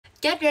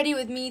get ready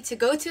with me to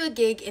go to a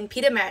gig in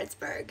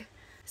Pietermaritzburg.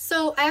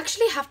 So I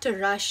actually have to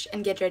rush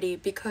and get ready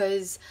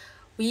because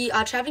we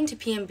are traveling to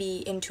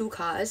PMB in 2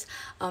 cars.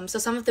 So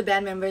some of the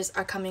band members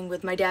are coming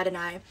with my dad and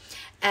I,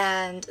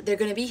 and they're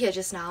gonna be here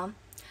just now.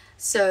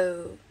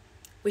 So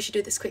we should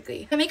do this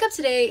quickly. My makeup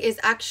today is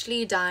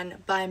actually done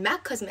by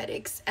MAC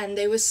Cosmetics, and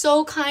they were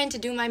so kind to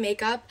do my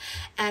makeup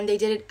and they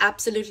did it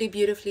absolutely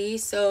beautifully,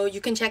 so you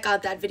can check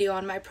out that video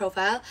on my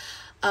profile.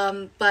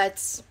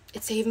 But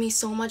it saved me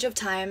so much of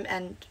time,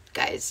 and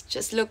guys,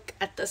 just look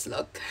at this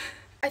look.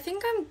 I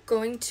think I'm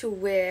going to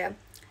wear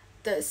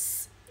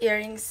this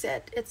earring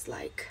set. It's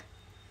like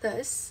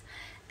this,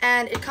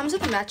 and it comes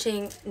with a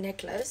matching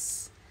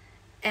necklace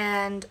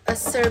and a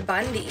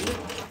surbandi.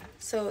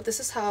 So this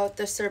is how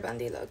the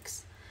surbandi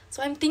looks.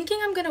 So I'm thinking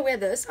I'm gonna wear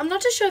this. I'm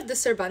not too sure if the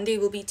surbandi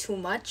will be too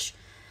much,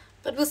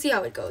 but we'll see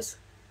how it goes.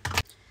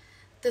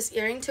 This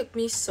earring took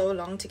me so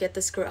long to get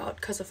the screw out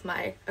because of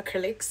my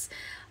acrylics.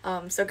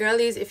 So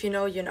girlies, if you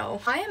know, you know.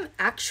 I am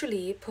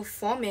actually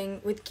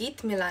performing with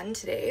Geet Milan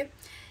today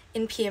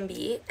in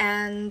PMB,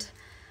 and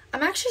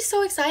I'm actually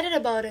so excited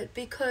about it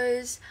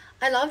because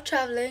I love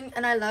traveling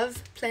and I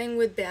love playing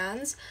with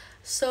bands.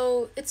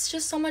 So it's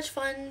just so much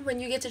fun when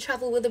you get to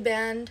travel with a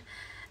band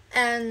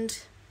and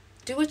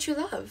do what you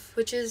love,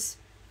 which is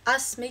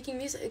us making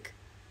music.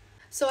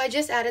 So I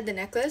just added the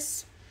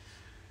necklace.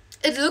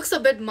 It looks a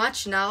bit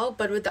much now,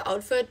 but with the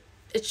outfit,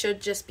 it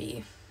should just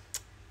be.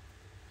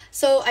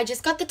 So I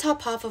just got the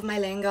top half of my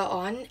lehenga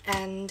on,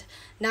 and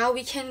now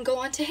we can go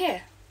on to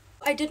hair.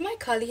 I did my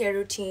curly hair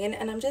routine,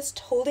 and I'm just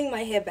holding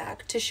my hair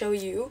back to show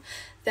you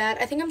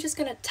that I think I'm just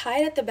gonna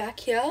tie it at the back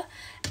here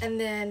and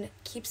then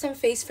keep some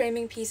face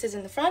framing pieces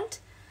in the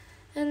front,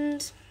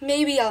 and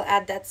maybe I'll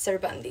add that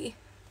surbandi.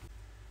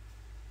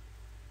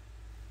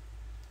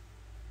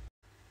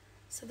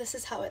 So this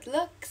is how it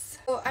looks.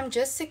 So I'm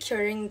just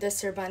securing the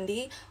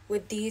surbandi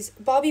with these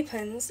bobby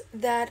pins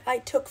that I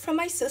took from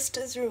my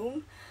sister's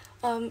room.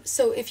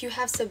 So if you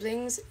have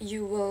siblings,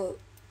 you will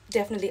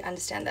definitely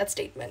understand that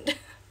statement.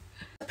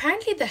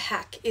 Apparently the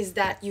hack is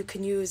that you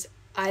can use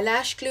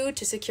eyelash glue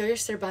to secure your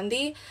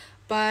surbandi,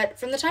 but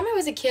from the time I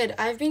was a kid,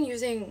 I've been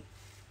using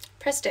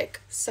press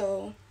stick,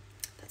 so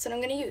that's what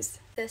I'm gonna use.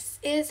 This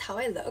is how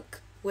I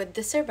look with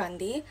the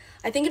surbandi.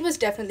 I think it was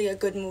definitely a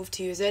good move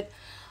to use it.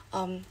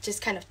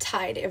 Just kind of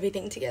tied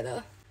everything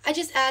together. I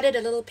just added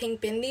a little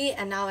pink bindi,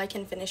 and now I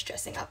can finish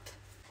dressing up.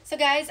 So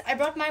guys, I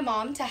brought my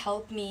mom to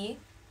help me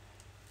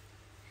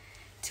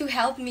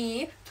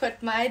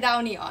put my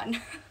downy on.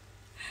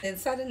 Then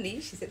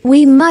suddenly she said,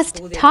 "We must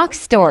talk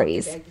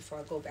stories." Before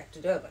I go back to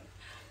Durban.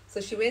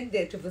 So she went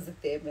there to visit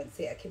them and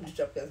say, I came to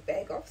drop your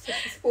bag off. So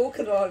she spoke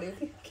and all,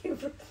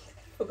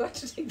 forgot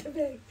to take the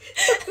bag.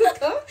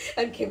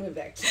 And came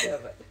back to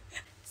Durban.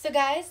 So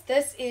guys,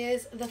 this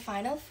is the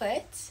final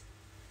fit.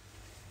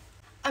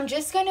 I'm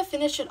just going to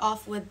finish it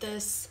off with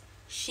this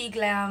She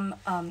Glam,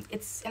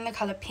 it's in the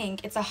color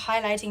pink. It's a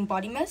highlighting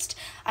body mist.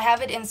 I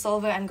have it in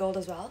silver and gold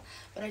as well,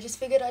 but I just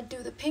figured I'd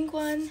do the pink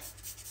one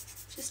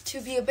just to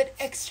be a bit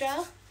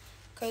extra,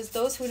 because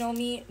those who know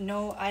me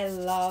know I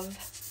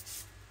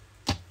love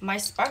my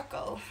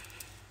sparkle.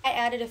 I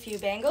added a few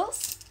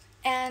bangles,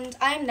 and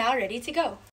I'm now ready to go.